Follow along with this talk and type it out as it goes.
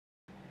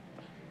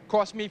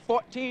Cost me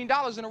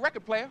 $14 in a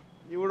record player.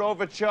 You were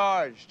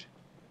overcharged.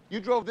 You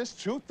drove this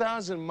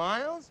 2,000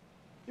 miles?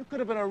 You could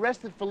have been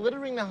arrested for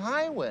littering the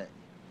highway.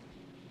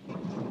 Do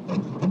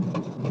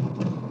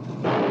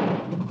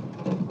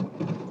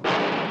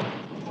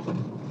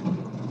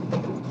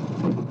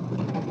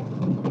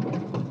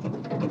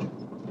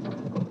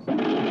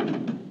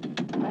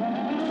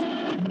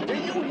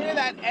you hear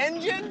that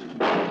engine?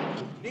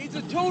 Needs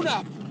a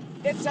tune-up.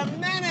 It's a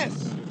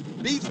menace.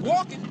 Beats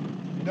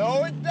walking.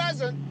 No, it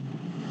doesn't.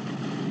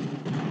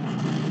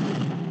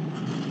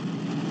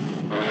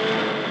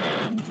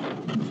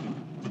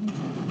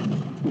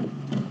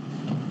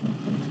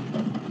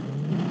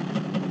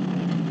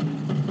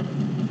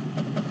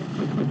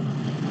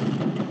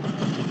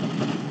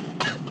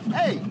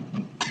 Hey,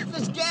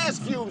 there's gas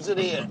fumes in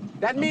here.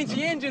 That means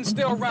the engine's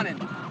still running.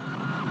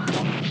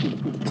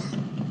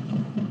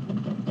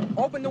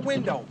 Open the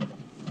window.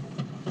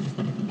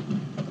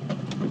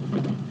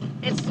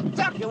 It's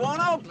stuck. It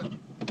won't open.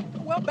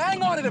 Well,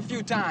 bang on it a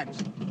few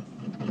times.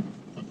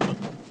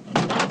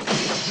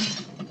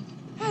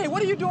 Hey,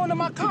 what are you doing to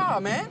my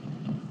car,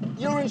 man?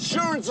 Your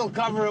insurance will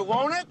cover it,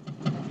 won't it?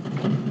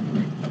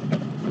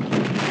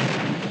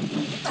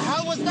 What the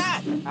hell was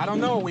that? I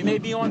don't know. We may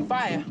be on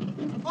fire.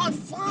 On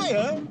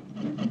fire?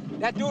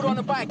 That dude on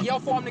the bike, yell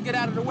for him to get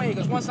out of the way,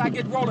 because once I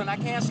get rolling, I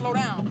can't slow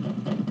down.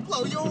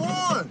 Blow your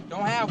horn.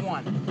 Don't have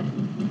one.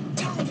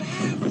 Don't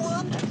have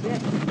one? That's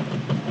it.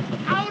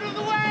 Out of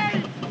the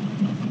way!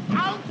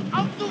 Out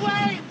of the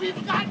way!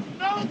 We've got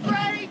no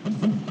brakes!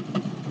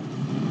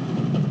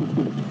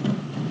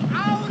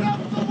 Out of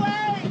the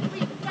way!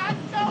 We've got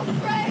no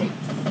brakes!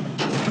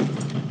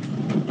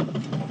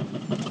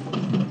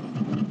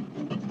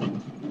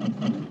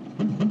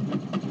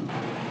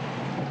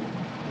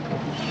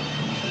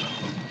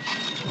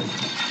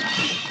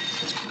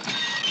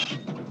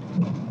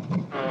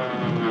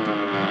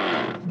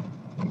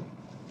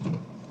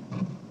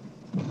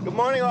 Good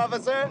morning,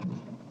 officer.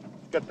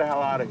 Get the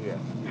hell out of here.